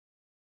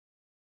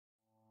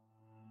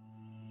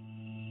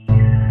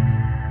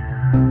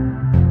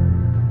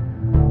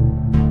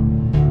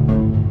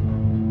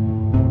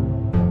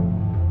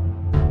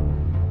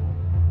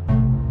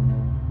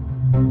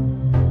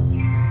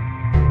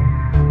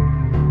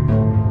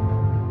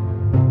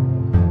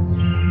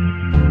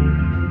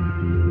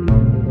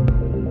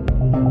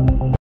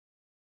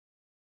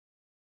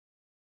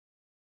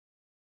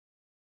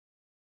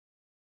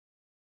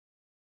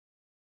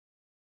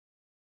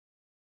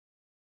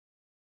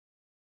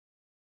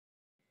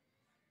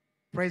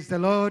Praise the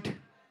Lord.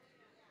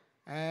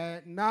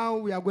 Now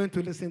we are going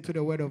to listen to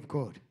the word of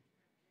God.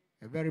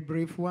 A very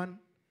brief one.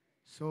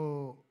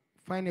 So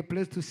find a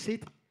place to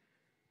sit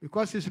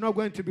because it's not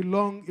going to be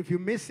long. If you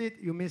miss it,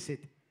 you miss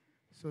it.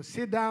 So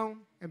sit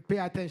down and pay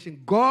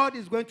attention. God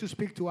is going to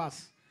speak to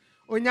us.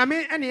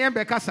 Onyame eni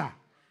embekasa.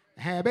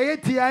 Be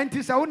tia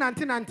enti sa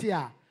unanti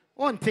a.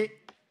 Onte.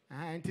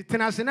 Enti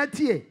tenase na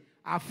tie.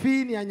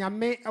 Afi ni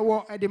anyame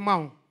ewo edi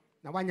mawo.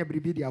 Na wanya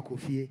bribi di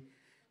akofie.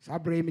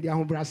 Sabre mi di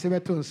ahobrase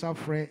beto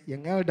nsafre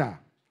young elder.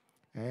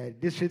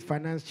 District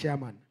Finance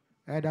Chairman,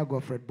 Elder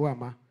Godfred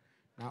Boamah.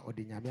 Now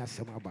odi nyame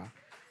asem aba.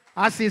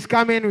 As he's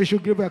coming, we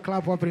should give a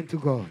clap offering to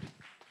God.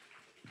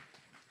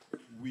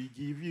 We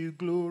give you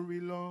glory,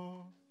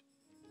 Lord,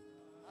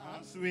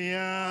 as we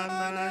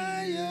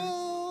honor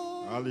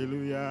you.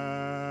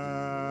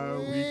 Hallelujah.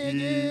 We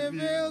give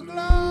you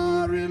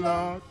glory,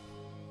 Lord,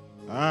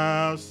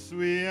 as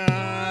we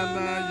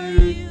honor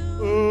you.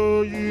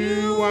 Oh,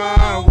 you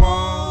are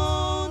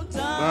wonderful.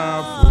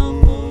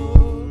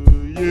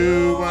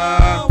 You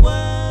are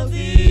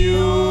worthy,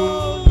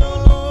 oh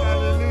Lord.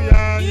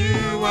 Hallelujah.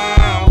 You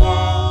are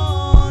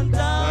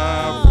wonderful.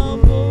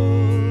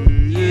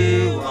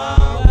 You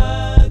are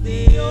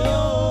worthy,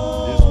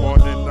 oh. This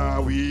morning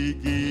now we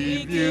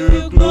give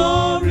you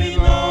glory,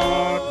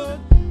 Lord,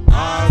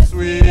 as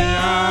we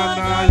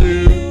honor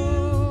you,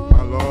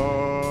 my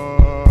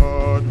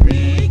Lord.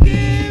 We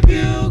give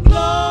you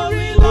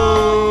glory,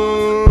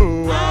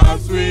 Lord,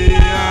 as we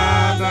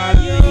honor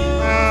you.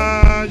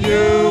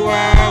 You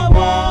are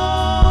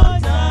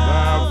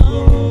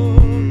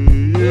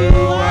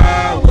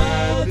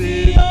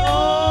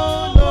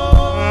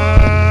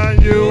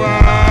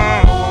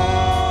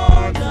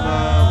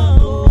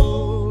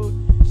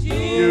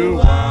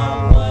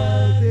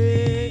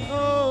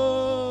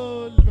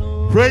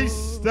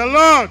Praise the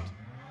Lord.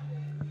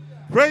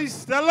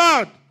 Praise the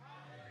Lord.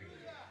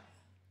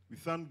 We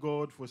thank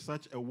God for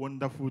such a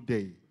wonderful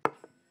day.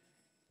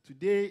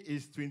 Today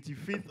is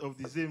 25th of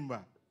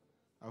December.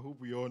 I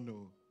hope we all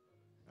know.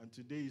 And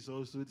today is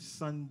also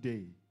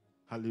Sunday.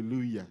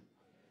 Hallelujah.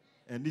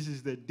 And this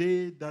is the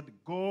day that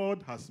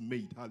God has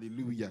made.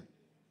 Hallelujah.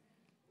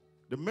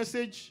 The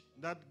message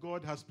that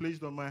God has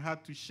placed on my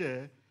heart to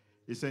share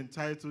is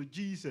entitled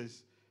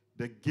Jesus,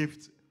 the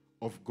Gift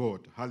of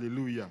God.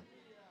 Hallelujah.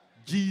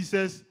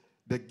 Jesus,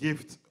 the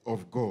gift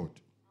of God.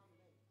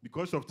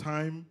 Because of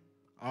time,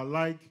 I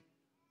like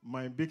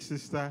my big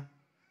sister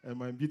and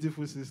my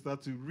beautiful sister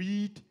to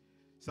read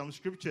some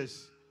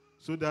scriptures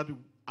so that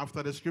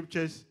after the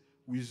scriptures,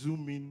 we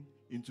zoom in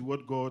into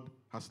what God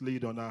has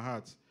laid on our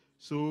hearts.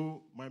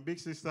 So my big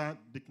sister,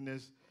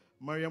 Dickness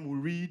Mariam,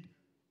 will read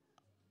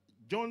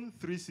John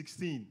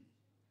 3:16,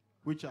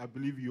 which I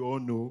believe you all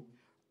know,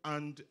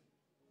 and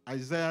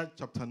Isaiah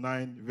chapter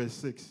 9, verse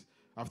 6,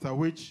 after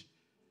which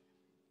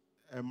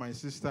my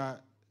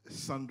sister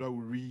Sandra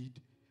will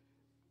read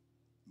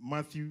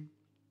Matthew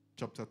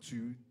chapter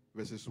 2,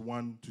 verses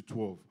 1 to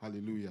 12.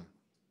 Hallelujah.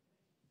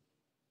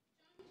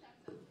 John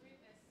chapter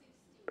 3, verse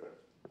 16.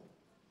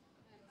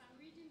 I'm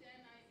reading the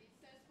NIV. It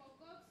says, "For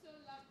God so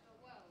loved the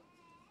world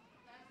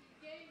that he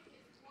gave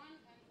his one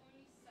and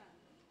only Son,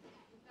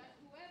 that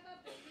whoever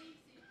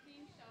believes in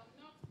him shall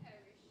not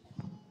perish,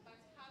 but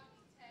have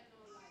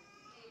eternal life."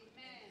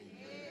 Amen.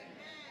 Amen.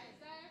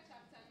 Isaiah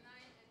chapter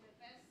 9 and the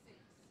verse 6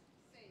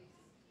 says,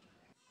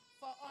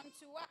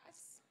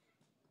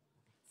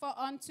 For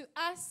unto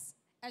us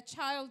a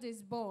child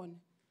is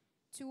born,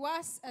 to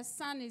us a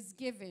son is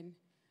given,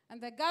 and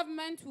the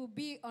government will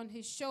be on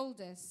his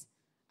shoulders,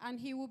 and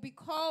he will be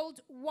called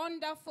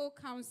Wonderful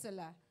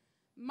Counselor,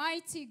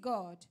 Mighty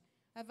God,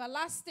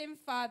 Everlasting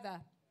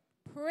Father,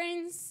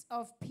 Prince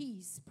of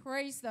Peace.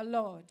 Praise the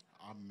Lord.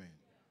 Amen.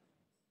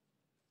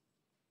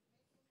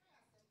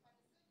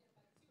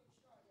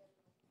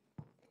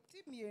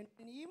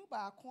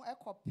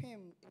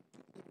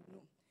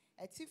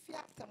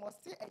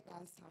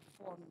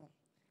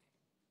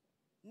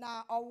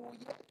 Na owo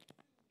ye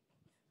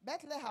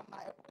Bethlehem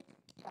a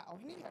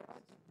ohni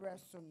Herod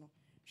breso no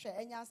hwe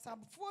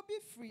enyansabfo bi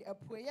free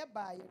apueye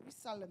ba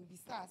Jerusalem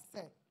bisa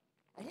se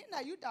ehe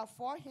na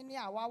Yudafo hene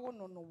a wawo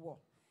no no wo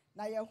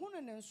na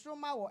yehunu ne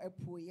nsroma wo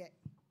apueye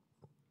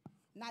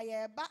na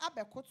ye ba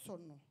abekoto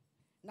no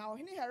na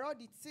ohni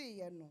Herod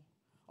tiye no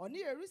oni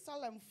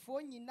Jerusalem fo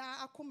nyina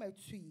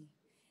akomatui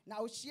na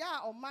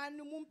ohia oman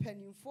no mu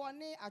mpanimfo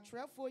ne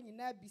atwerefo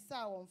nyina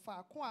bisa won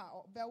fa ko a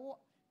obewo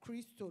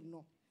Kristo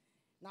no.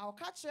 Na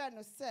okachre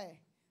no se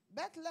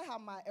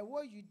Bethlehem a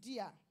ewo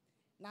Judea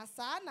na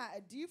saa na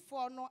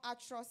adifo no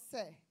atro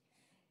se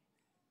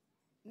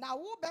na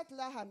wo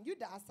Bethlehem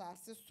Juda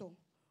asase so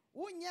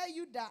wonya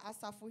Juda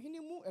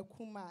asafohene mu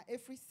ekuma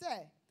efri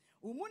se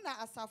umu na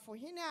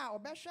asafohene a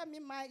obehwe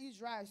mema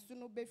Israel so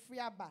no befri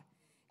aba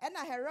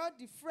ena Herod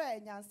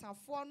frɛ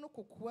nyansafo no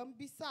kokoam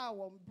bisa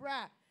won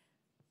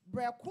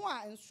breko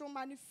a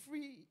nsroma no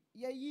free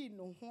yeyi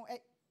no ho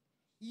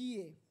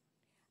yie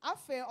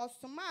afe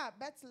osoma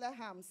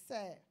Bethlehem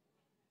se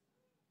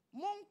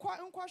Monkwa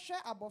nkwohwe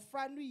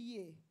abofra no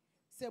yie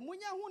se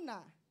munya hu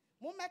na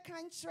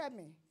mommeka nkyere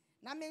me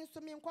na me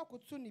nso me nkɔ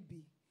koto ne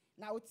bi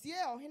na otie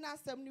ɔhene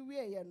asɛm no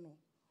wie no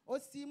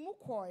osi mu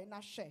kɔe na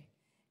hwɛ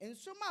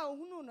nsoma a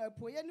ohunu no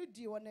apoye no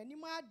di wɔ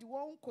n'anim ade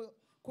wɔn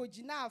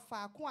kogina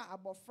afaako a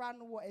abɔfra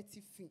no wɔ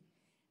atifi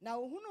na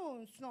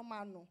ohunu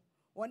nsoma no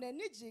wɔ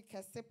n'ani gye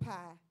kɛse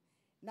paa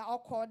na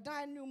ɔkɔɔ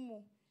dan no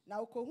mu na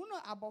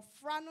okohunu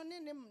abɔfra no ne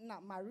na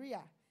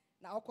Maria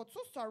na ɔkoto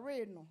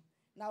sɔree no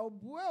na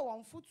obue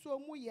wɔn fotuo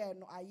mu yɛ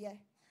no ayɛ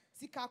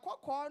sika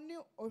kɔkɔɔ ne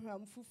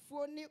ohwam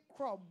fufuo ne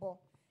krɔbɔ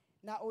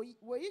na woyi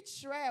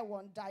kyerɛɛ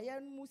wɔn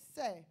daeɛ mu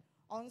sɛ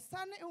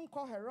ɔnsane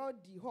nkɔ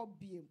Herodi hɔ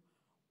biem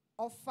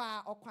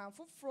ɔfaa ɔkwan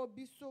foforɔ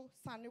bi so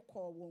sane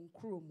kɔɔ wɔn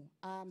kurom.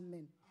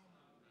 Amen.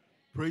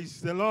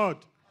 Praise the Lord.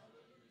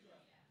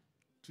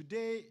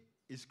 Today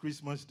is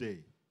Christmas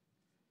Day.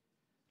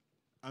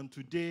 And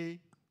today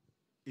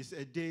is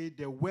a day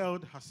the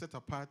world has set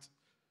apart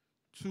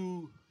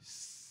to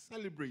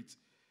celebrate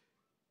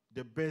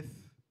the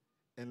birth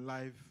and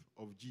life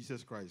of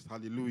Jesus Christ.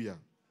 Hallelujah.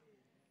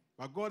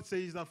 But God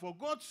says that for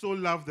God so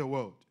loved the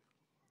world.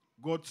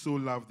 God so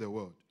loved the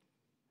world.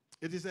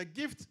 It is a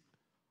gift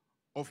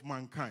of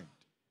mankind,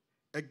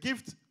 a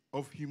gift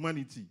of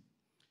humanity.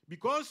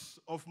 Because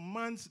of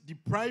man's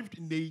deprived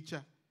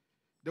nature,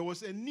 there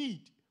was a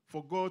need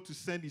for God to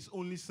send his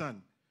only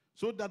son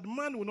so that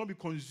man will not be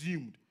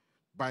consumed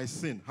by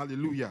sin.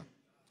 Hallelujah.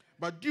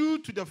 But due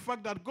to the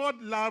fact that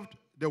God loved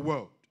the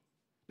world,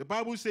 the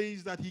Bible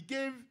says that he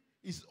gave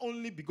his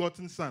only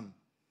begotten son.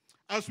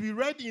 As we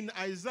read in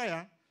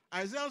Isaiah,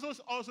 Isaiah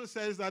also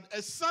says that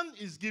a son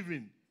is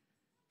given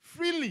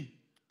freely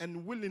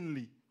and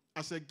willingly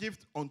as a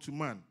gift unto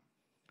man.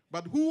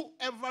 But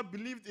whoever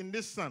believed in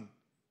this son,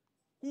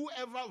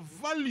 whoever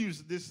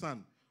values this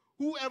son,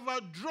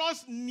 whoever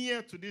draws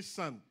near to this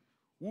son,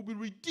 will be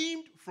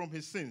redeemed from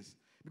his sins.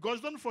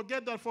 Because don't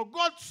forget that for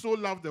God so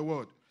loved the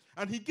world,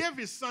 and he gave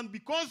his son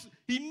because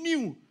he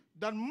knew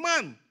that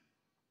man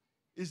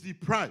is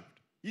deprived.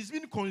 He's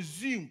been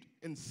consumed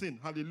in sin.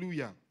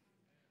 Hallelujah.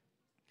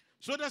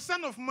 So the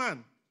Son of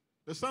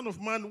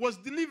Man was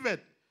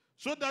delivered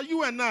so that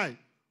you and I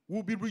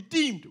will be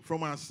redeemed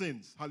from our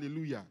sins.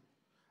 Hallelujah.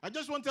 I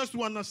just want us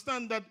to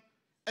understand that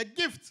a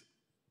gift,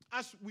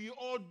 as we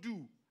all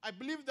do, I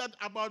believe that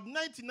about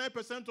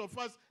 99% of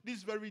us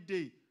this very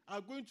day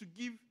are going to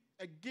give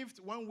a gift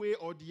one way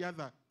or the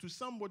other to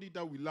somebody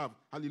that we love.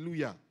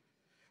 Hallelujah.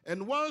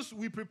 And once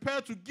we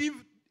prepare to give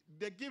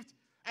the gift,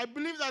 I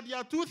believe that there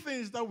are two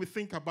things that we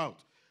think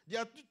about.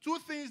 There are two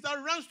things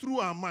that run through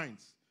our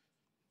minds.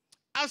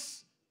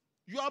 As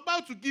you are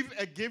about to give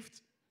a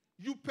gift,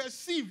 you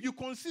perceive, you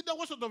consider,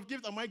 what sort of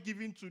gift am I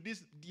giving to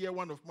this dear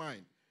one of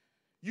mine?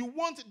 You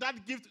want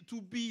that gift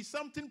to be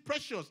something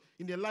precious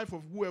in the life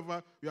of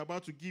whoever you're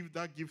about to give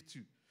that gift to.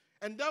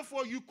 And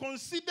therefore, you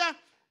consider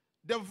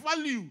the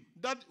value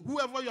that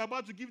whoever you're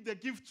about to give the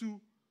gift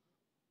to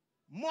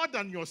more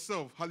than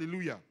yourself.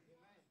 Hallelujah. Amen.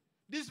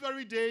 This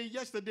very day,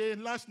 yesterday,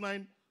 last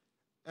night,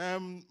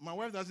 my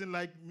wife doesn't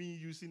like me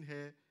using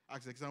her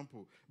as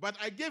example. But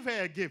I gave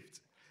her a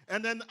gift.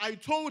 And then I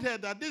told her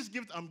that this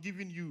gift I'm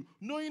giving you,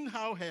 knowing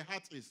how her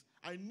heart is,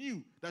 I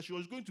knew that she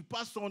was going to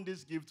pass on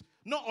this gift,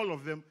 not all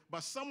of them,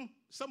 but some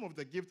of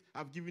the gifts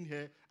I've given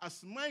her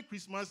as my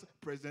Christmas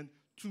present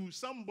to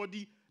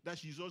somebody that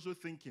she's also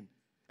thinking.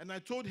 And I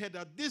told her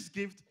that this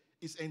gift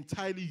is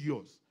entirely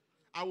yours.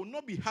 I will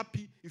not be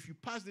happy if you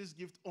pass this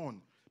gift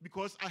on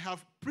because I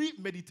have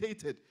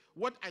premeditated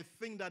what I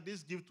think that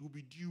this gift will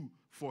be due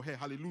for her.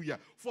 Hallelujah.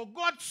 For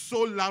God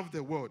so loved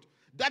the world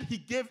that he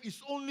gave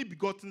his only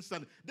begotten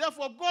son.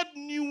 Therefore, God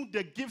knew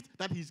the gift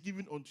that he's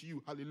given unto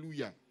you.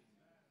 Hallelujah.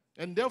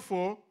 And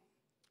therefore,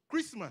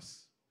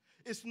 Christmas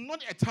is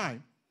not a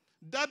time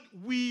that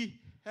we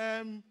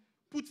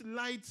put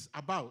lights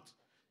about.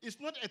 It's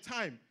not a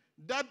time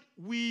that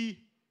we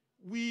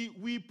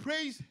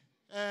praise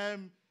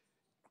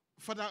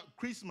Father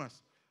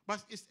Christmas.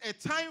 But it's a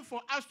time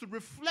for us to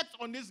reflect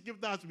on this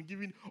gift that has been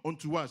given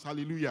unto us.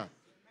 Hallelujah.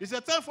 It's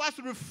a time for us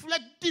to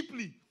reflect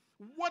deeply.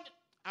 What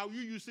are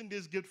you using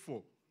this gift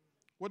for?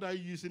 What are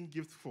you using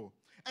gift for?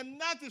 And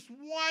that is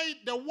why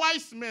the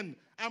wise men,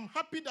 I'm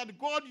happy that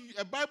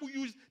the Bible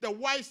used the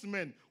wise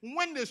men.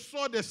 When they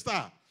saw the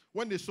star,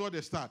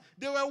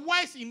 they were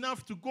wise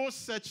enough to go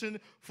searching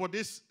for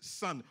this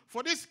son,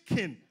 for this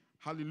king.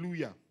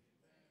 Hallelujah.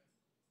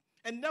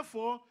 And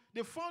therefore,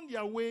 they found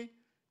their way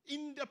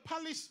in the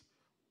palace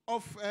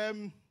of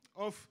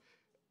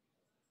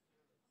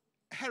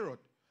Herod.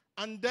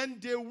 And then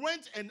they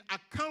went and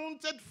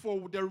accounted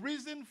for the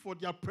reason for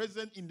their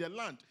presence in the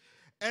land.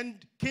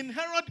 And King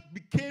Herod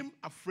became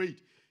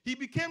afraid. He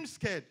became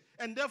scared.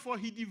 And therefore,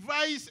 he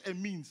devised a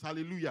means.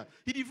 Hallelujah.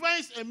 He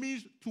devised a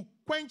means to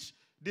quench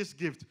this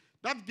gift.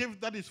 That gift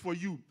that is for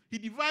you. He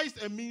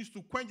devised a means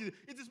to quench it.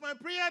 It is my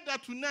prayer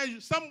that tonight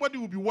somebody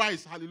will be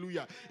wise.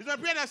 Hallelujah. It's my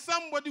prayer that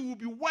somebody will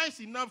be wise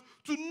enough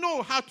to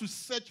know how to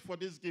search for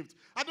this gift.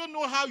 I don't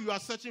know how you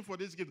are searching for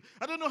this gift.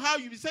 I don't know how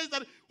you. It says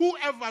that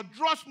whoever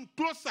draws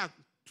closer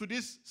to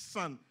this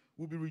son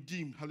will be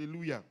redeemed.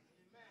 Hallelujah. Amen.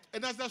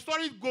 And as the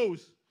story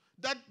goes,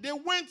 that they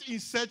went in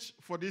search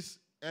for this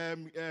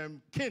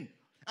king.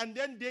 And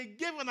then they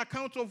gave an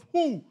account of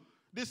who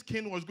this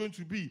king was going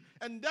to be.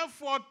 And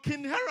therefore,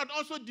 King Herod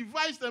also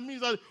devised a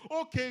means that,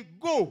 okay,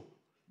 go.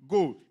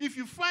 If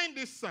you find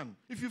this son,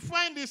 if you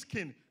find this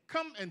king,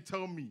 come and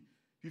tell me.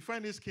 If you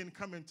find this king,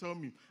 come and tell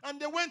me. And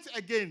they went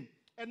again.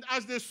 And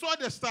as they saw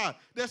the star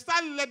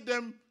led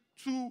them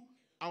to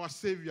our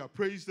Savior.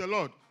 Praise the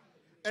Lord.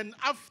 And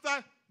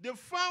after they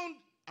found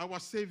our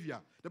Savior,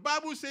 the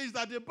Bible says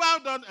that they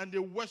bowed down and they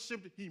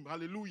worshipped him.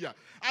 Hallelujah.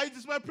 It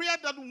is my prayer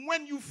that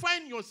when you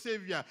find your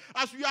Savior,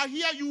 as we are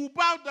here, you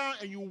bow down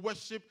and you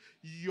worship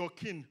your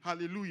King.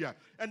 Hallelujah.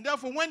 And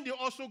therefore, when they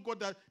also got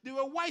that, they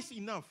were wise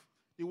enough.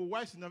 They were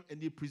wise enough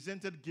and they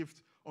presented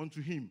gift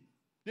unto him.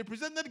 They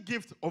presented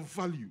gift of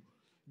value,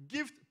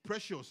 gift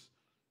precious.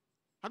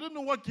 I don't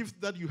know what gift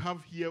that you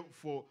have here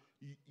for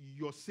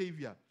your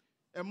Savior.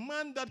 A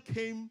man that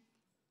came,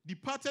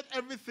 departed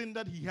everything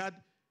that he had.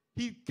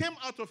 He came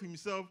out of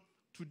himself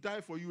to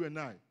die for you and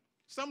I.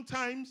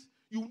 Sometimes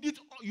you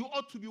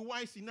ought to be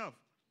wise enough.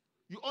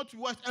 You ought to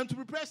be wise and to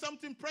prepare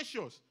something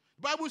precious.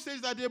 The Bible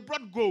says that they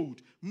brought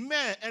gold,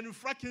 myrrh, and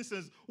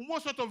frankincense.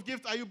 What sort of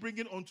gift are you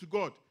bringing unto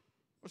God?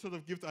 What sort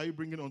of gift are you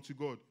bringing unto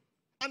God?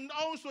 And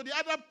also the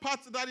other part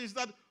that is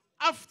that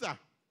after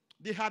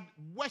they had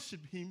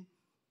worshipped him,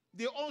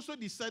 they also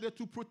decided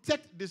to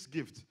protect this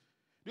gift.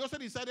 They also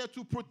decided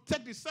to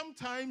protect it.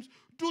 Sometimes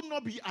do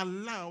not be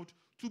allowed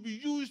to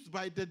be used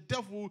by the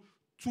devil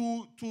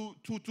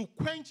to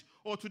quench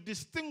or to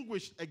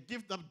distinguish a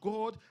gift that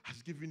God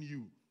has given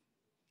you.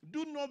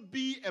 Do not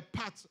be a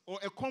part or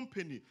a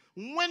company.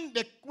 When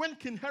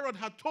King Herod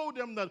had told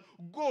them that,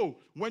 go,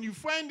 when you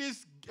find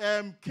this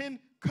king,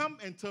 come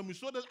and tell me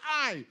so that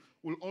I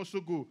will also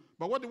go.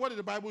 But what did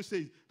the Bible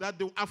say? That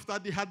after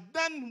they had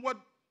done what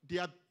they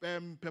had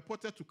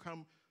purported to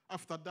come,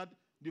 after that,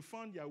 they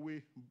found their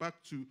way back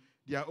to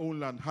their own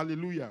land.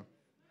 Hallelujah.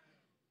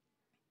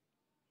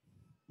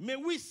 May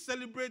we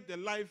celebrate the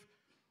life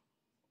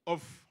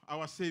of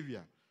our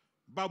Savior.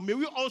 But may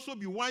we also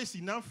be wise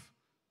enough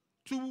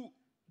to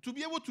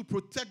be able to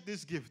protect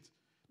this gift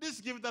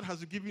that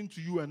has been given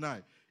to you and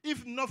I.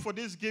 If not for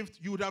this gift,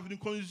 you would have been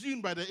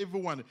consumed by the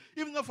evil one.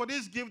 If not for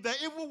this gift, the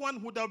evil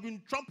one would have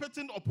been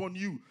trumpeting upon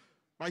you.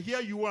 But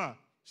here you are,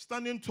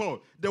 standing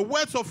tall. The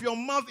words of your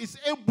mouth is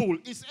able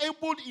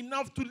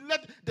enough to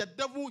let the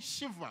devil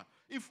shiver.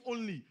 If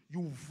only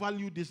you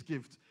value this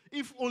gift.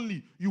 If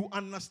only you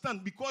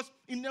understand. Because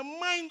in the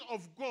mind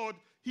of God,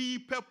 he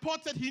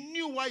purported, he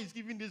knew why he's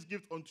giving this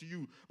gift unto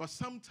you. But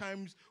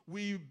sometimes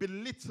we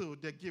belittle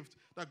the gift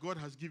that God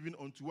has given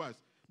unto us.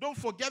 Don't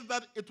forget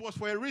that it was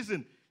for a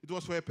reason. It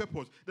was for a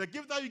purpose. The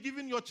gift that you're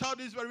giving your child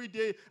this very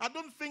day, I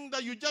don't think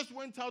that you just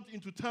went out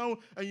into town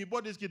and you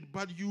bought this gift,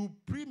 but you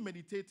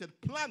premeditated,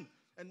 planned.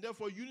 And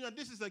therefore, you know,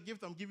 this is a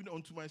gift I'm giving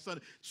unto my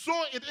son. So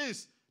it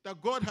is that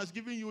God has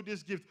given you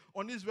this gift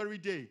on this very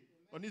day.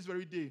 On this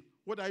very day.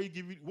 What are you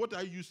giving? What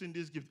are you using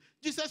this gift?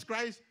 Jesus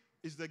Christ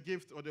is the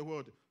gift of the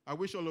world. I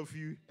wish all of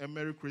you a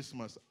Merry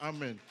Christmas.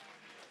 Amen.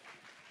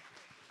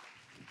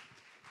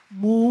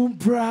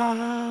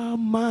 Mubra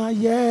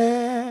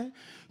maye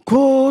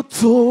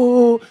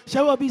koto.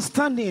 Shall we be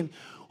standing?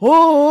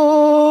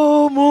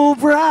 Oh,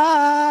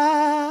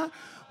 Mubra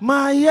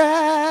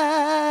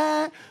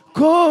maye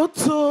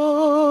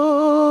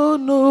koto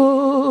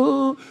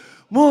no.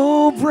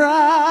 Mubra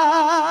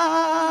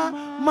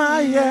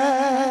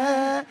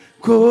maye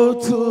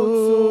koto.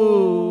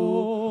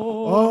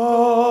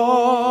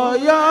 Oh,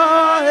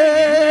 yeah,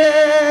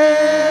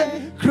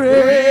 Christ.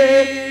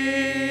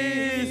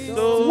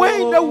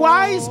 When the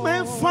wise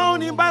men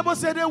found him, Bible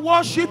said they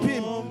worship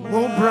him.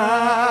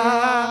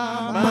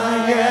 Mubra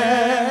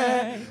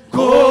maye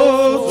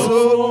koto.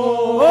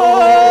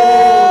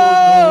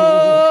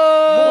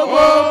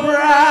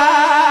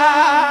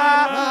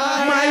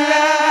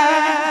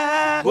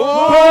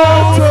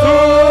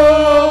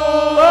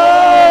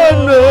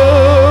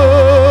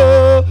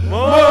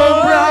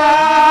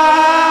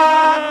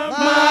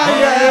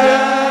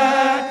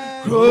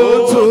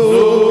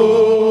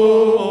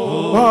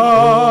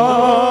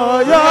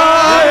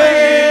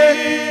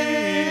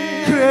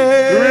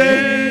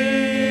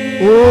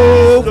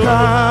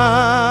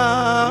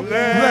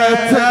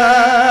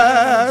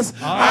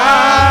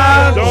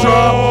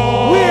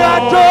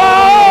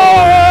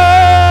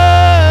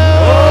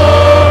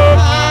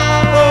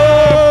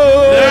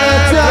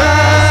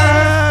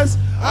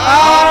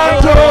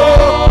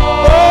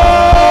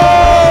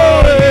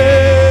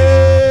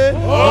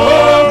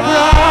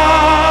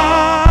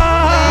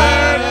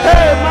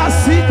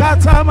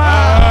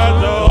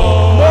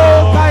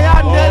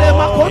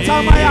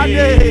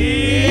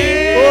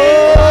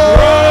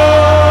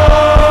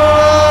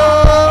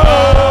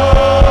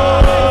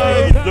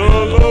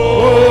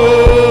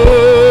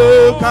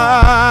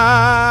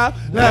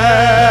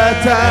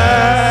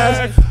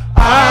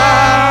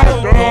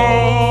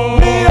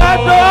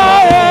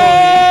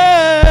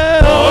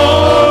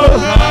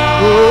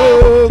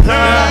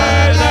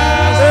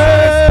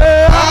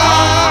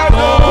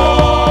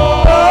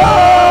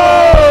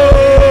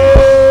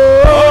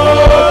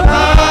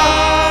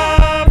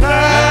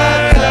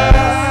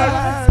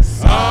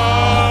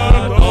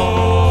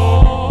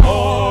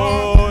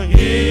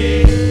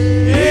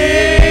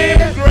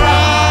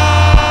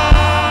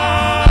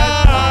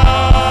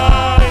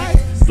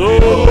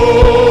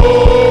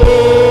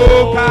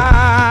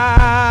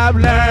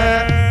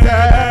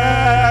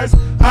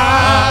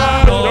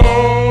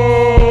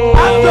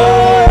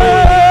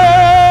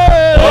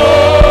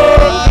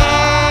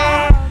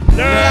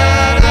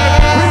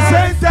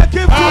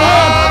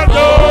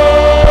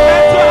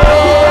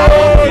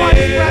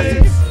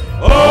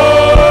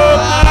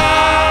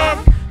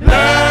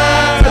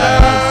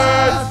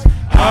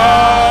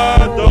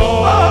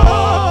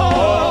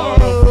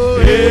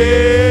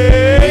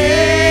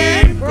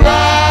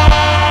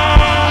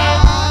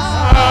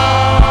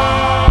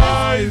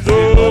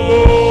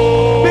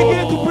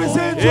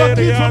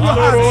 gift from your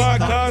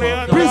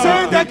heart.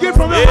 Present the gift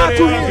from your heart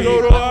to him.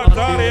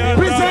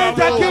 Present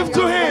the gift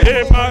to him.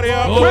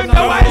 When the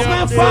wise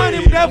men found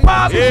him, they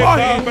bowed before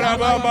him.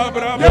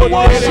 They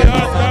worship him.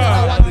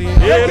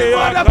 They give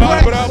all the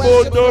praise.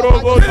 Give all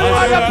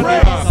the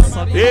praise.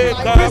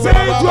 Present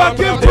your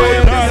gift to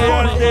him this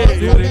morning. He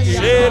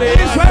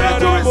is ready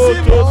to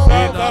receive it.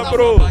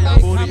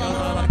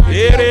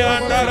 Ere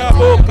andara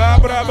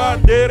boca braba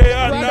dere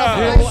anda,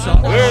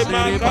 we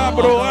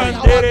macabro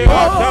andere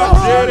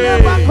atanzere,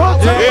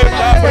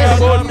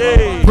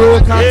 we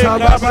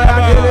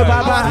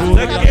cabrabonde,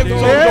 the gift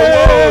of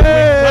the world,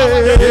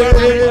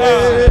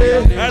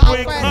 and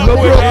we come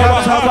with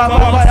our heart.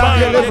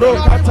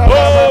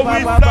 Oh, we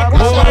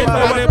sacrifice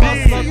our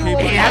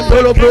being, and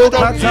the gift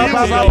of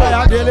Jesus,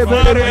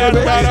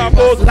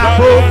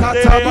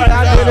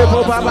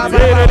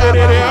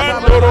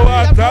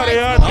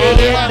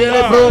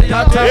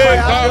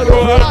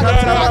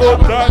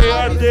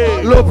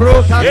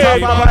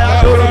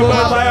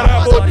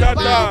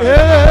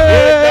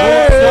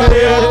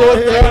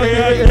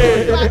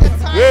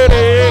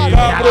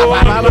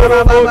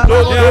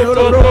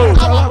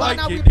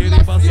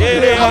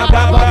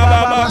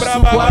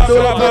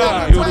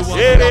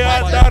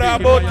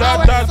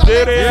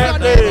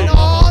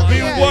 we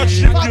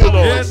worship you,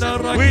 Lord.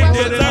 We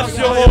bless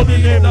your holy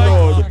name,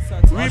 Lord.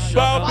 We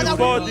bow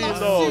before thee,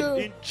 Lord,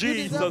 in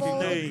Jesus'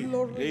 name.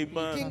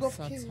 Amen. King of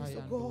Kings,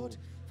 God,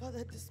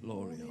 Father, this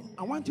morning,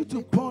 I want you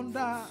to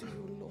ponder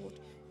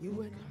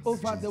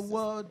over the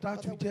word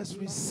that you just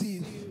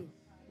received.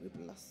 we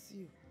bless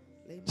you.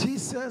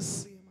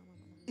 Jesus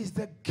is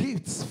the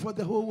gift for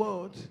the whole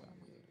world.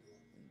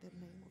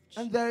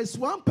 And there is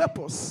one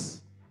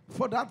purpose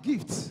for that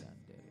gift.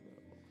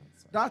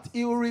 That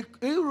he will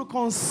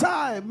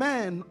reconcile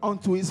man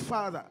unto his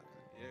Father.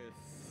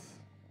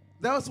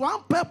 There was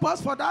one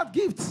purpose for that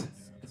gift.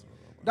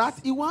 That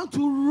he wants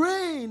to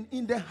reign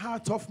in the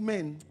heart of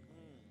men.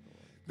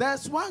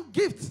 There's one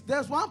gift.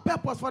 There's one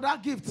purpose for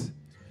that gift.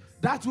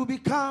 That will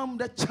become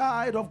the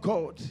child of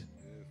God.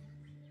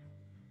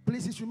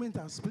 Please, instrument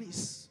us,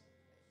 please.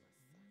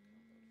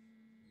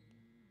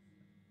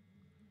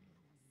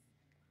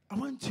 I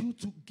want you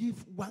to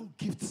give one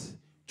gift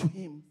to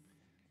him.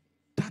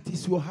 That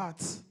is your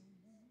heart.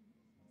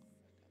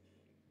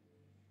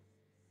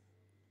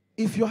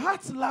 If your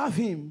heart loves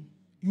him,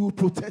 you will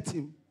protect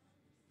him.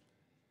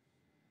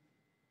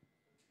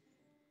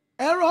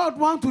 Herod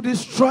wanted to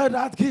destroy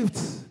that gift.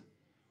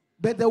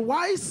 But the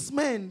wise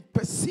men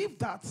perceived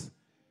that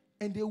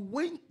and they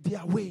went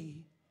their way.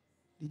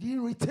 They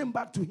didn't return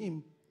back to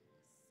him.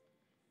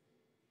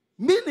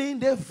 Meaning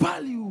they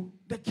value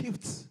the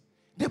gift.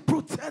 They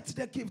protect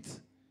the gift.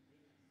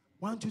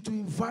 I want you to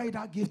invite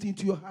that gift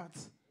into your heart.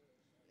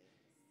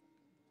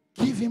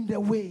 Give him the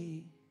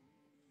way.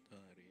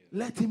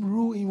 Let him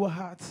rule in your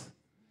heart.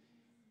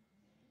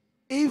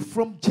 If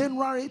from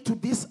January to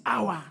this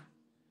hour,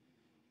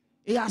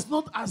 he has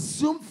not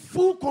assumed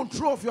full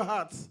control of your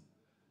heart,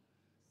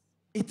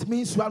 it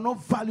means you are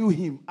not valuing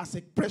him as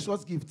a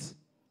precious gift.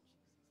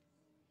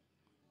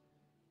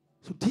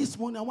 So this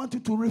morning, I want you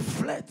to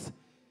reflect.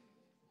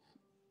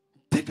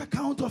 Take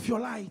account of your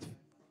life.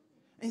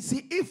 And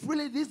see if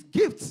really this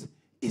gift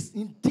is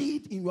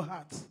indeed in your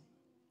heart.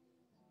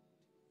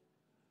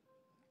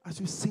 As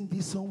you sing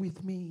this song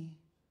with me.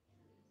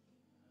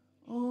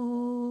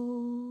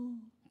 Oh,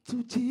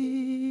 to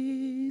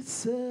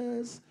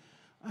Jesus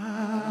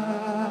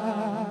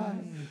I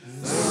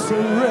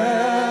surrender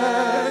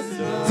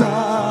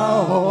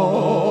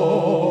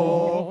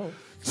all.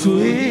 To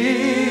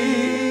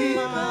him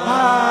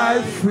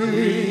I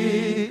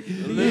freely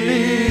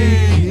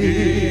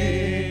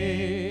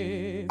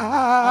give. I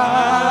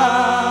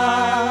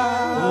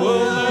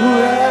will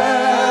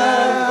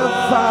ever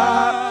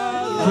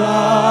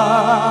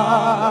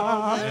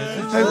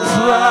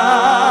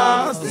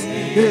trust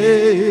his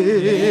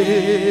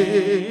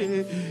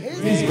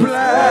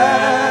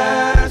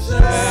blessed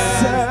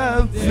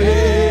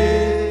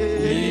faith.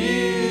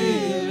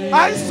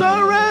 I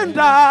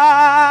surrender. I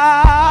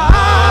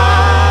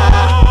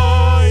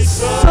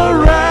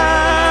surrender.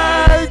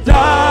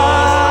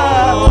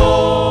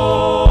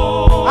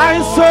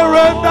 I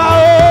surrender.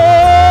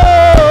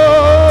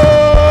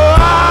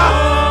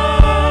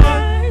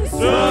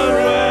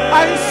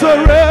 I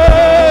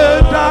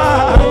surrender.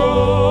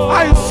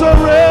 I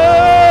surrender.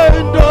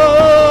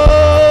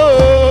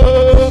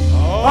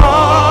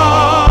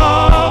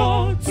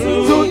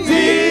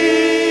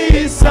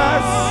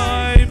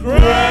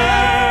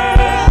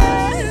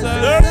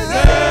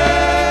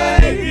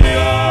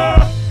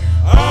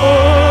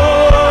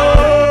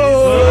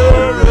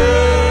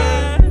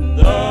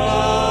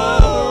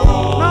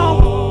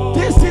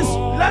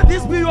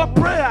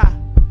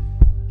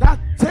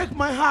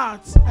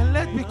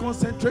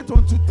 Concentrate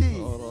on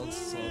today.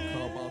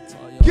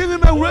 Give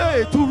him a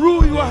way to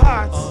rule your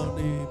heart.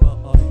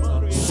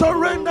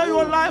 Surrender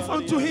your life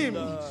unto him.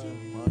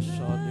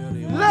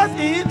 Let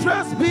his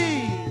interest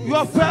be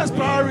your first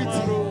priority.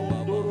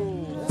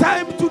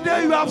 Time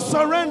today you have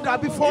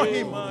surrendered before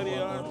him.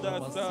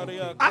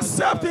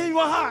 Accept in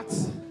your heart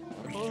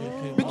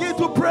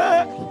to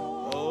pray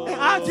and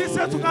ask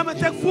Jesus to come and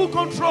take full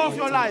control of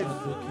your life.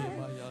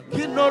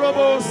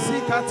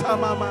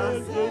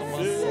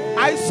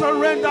 I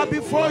surrender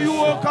before you,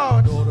 oh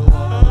God.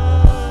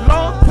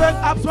 Lord, take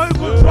absolute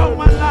control of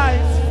my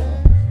life.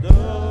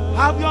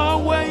 Have your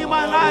own way in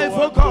my life,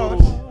 oh God.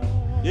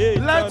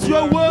 Let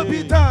your will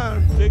be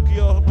done.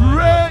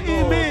 Reign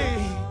in me.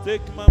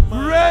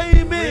 Reign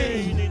in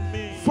me.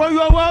 For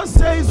your word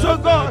says, oh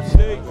God,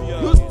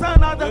 you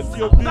stand at the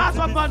glass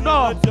of my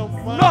door,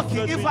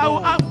 knocking. If I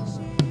will ask,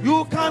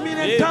 you come in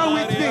and dine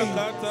with me.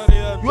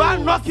 You are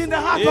knocking the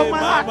heart of my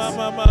heart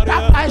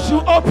that I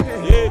should open.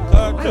 I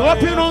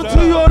open unto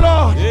you,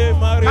 Lord.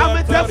 Come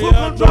and take full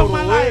control of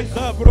my life.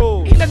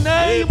 In the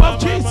name of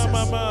Jesus.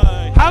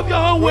 Have your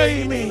own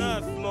way in me.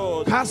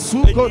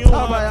 Kasuko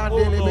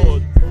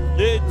tabayande.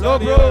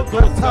 Lobro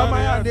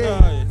katamayande.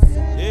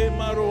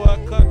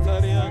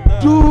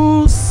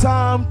 Do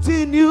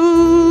something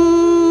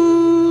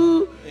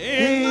new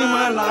in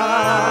my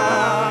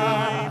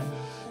life.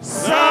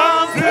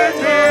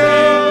 Something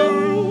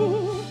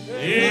new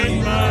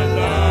in my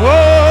life.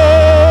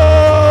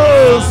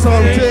 Oh,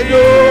 something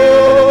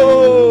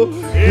new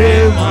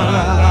in my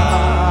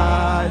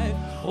life.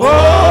 Oh,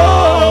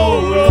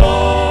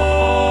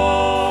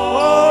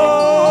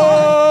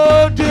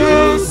 Lord,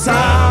 do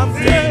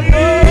something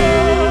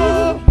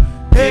new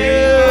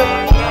in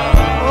my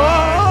life.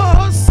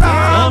 Oh,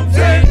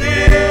 something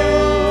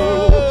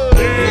new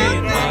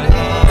in my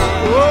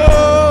life.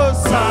 Oh,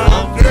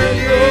 something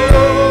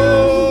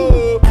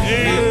new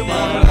in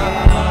my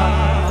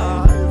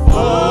life.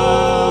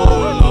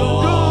 Oh,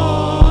 Lord, do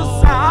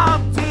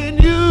something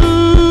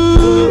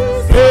new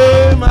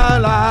in my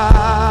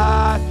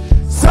life.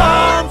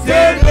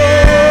 Something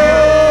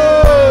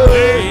new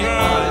in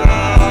my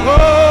life.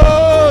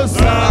 Oh,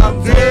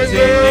 something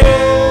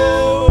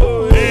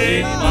new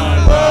in my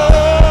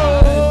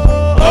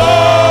life. Oh,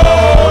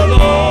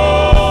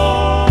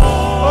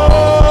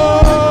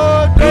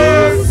 Lord, do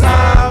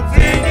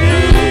something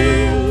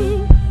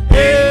new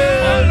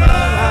in my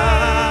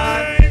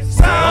life.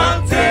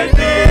 Something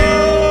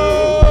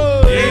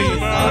new in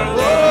my life.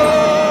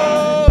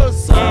 Oh,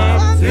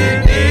 something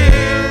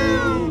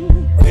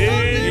new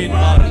in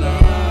my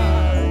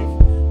life.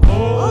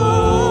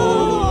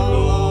 Oh,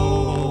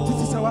 Lord.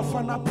 This is our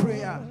final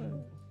prayer.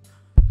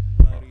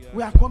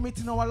 We are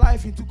committing our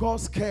life into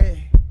God's care.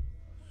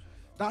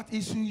 That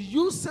is to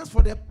use us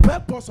for the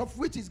purpose of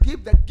which is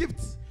give the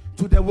gifts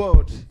to the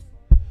world.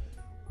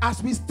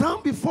 As we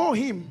stand before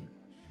Him,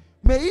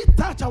 may He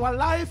touch our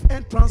life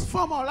and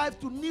transform our life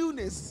to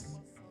newness.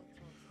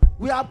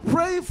 We are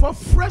praying for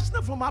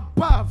freshness from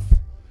above,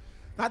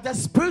 that the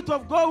Spirit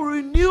of God will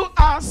renew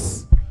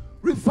us,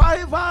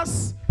 revive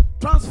us,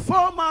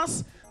 transform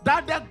us,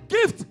 that the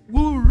gift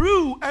will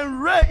rule and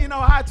reign in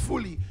our heart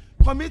fully.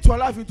 Commit your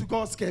life into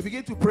God's care.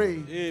 Begin to pray.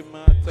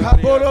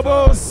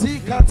 Kaborobo si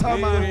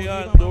katama.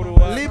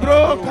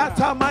 Libro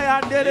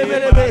katamaya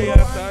ndelebelebe.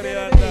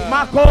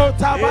 Mako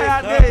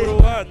tabayande.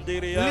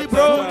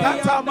 Libro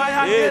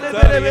katamaya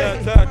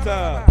ndelebelebe.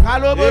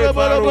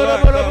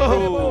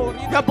 Kaloboroboroborobo.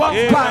 The box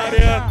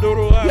fire.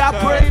 We are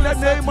praying in the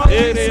name of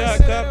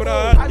Jesus.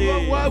 And your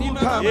word will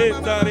come.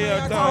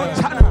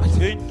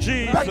 In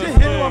Jesus' Let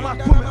name,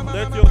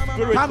 let your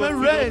spirit come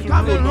and reign, continue to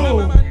come and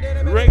rule.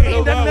 Reign In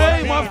over the our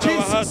name being, of Jesus. our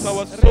hearts,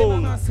 our soul.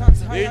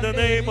 In the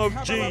name of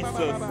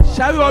Jesus.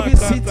 Shall we all be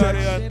seated?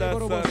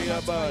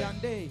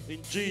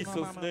 In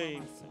Jesus'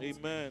 name,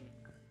 amen.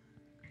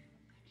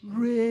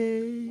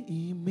 Reign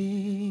in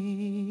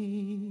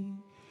me,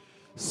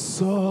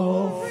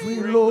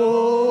 sovereign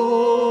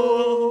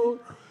Lord.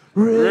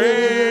 Reign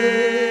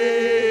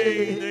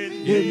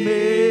in me.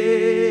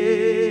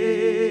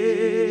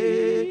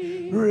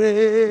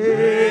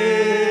 Reign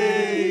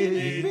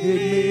in me,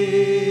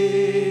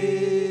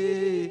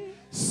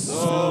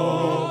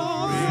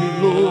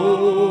 sovereign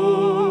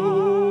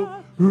Lord.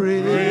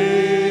 Reign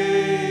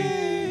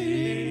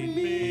in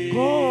me.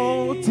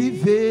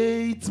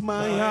 Cultivate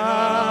my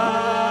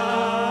heart.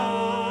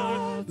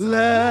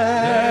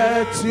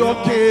 Let your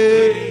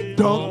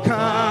kingdom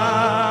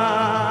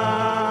come.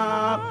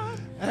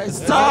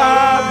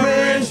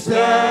 Establish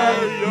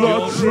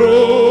your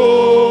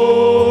throne.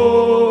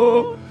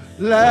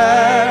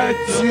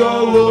 Let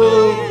your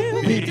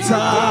will be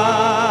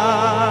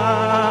done.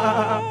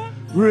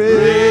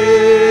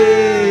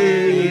 Reign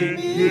in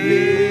me.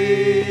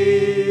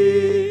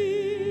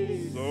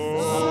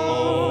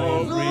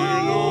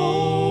 Sovereign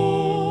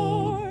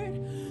Lord.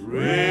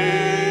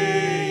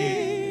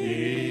 Reign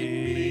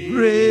in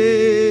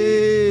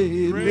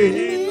me. Reign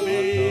in me.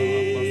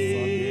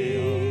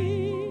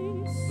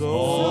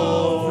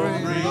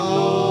 Sovereign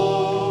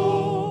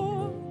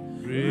Lord.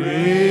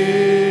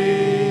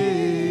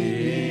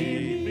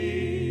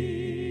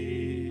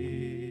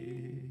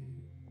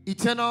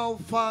 Eternal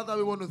Father,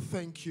 we want to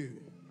thank you.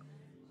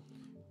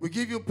 We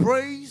give you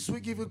praise, we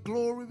give you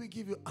glory, we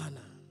give you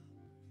honor.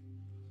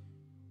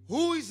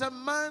 Who is a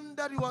man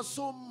that you are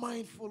so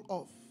mindful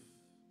of,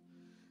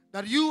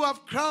 that you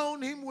have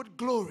crowned him with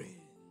glory?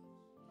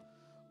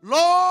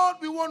 Lord,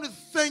 we want to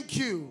thank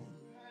you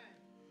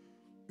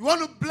We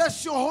want to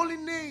bless your holy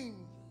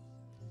name.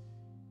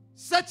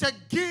 Such a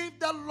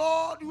gift that,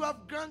 Lord, you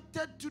have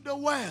granted to the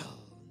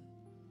world.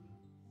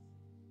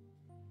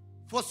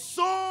 For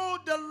so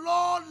the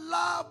Lord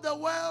loved the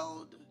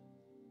world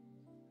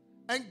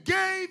and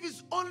gave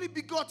his only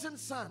begotten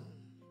Son,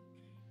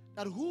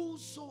 that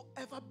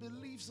whosoever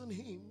believes in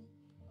him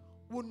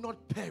will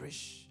not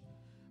perish,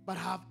 but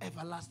have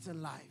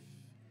everlasting life.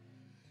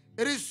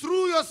 It is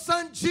through your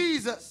Son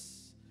Jesus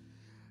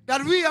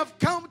that we have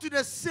come to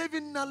the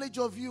saving knowledge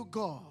of you,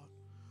 God.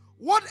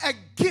 What a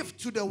gift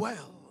to the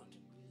world.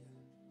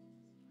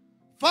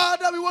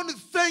 Father, we want to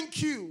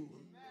thank you.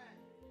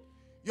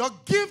 Your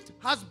gift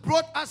has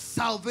brought us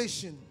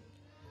salvation.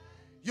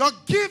 Your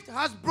gift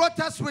has brought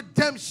us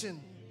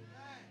redemption.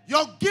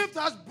 Your gift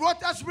has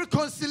brought us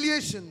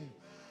reconciliation.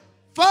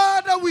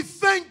 Father, we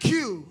thank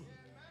you.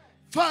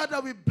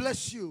 Father, we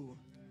bless you.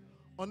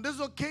 On this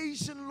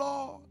occasion,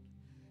 Lord,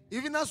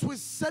 even as we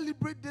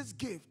celebrate this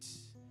gift,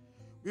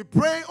 we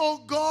pray, oh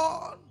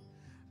God,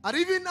 and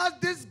even as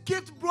this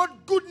gift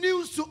brought good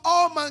news to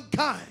all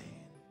mankind,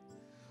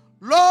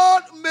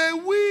 Lord, may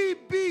we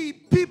be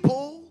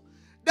people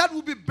that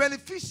will be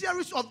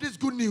beneficiaries of this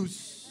good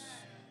news.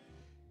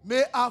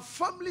 May our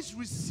families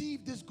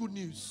receive this good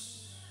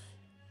news.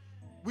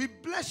 We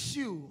bless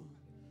you.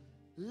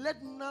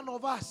 Let none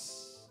of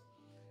us,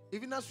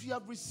 even as we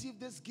have received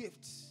this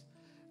gift,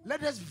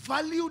 let us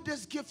value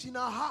this gift in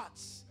our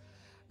hearts.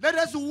 Let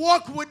us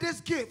walk with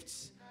this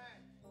gift.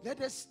 Let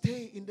us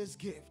stay in this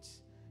gift.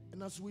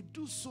 And as we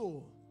do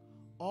so,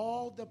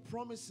 all the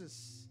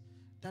promises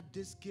that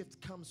this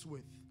gift comes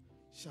with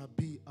shall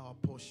be our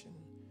portion.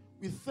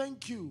 We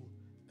thank you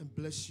and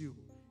bless you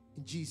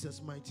in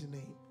Jesus' mighty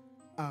name.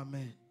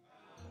 Amen.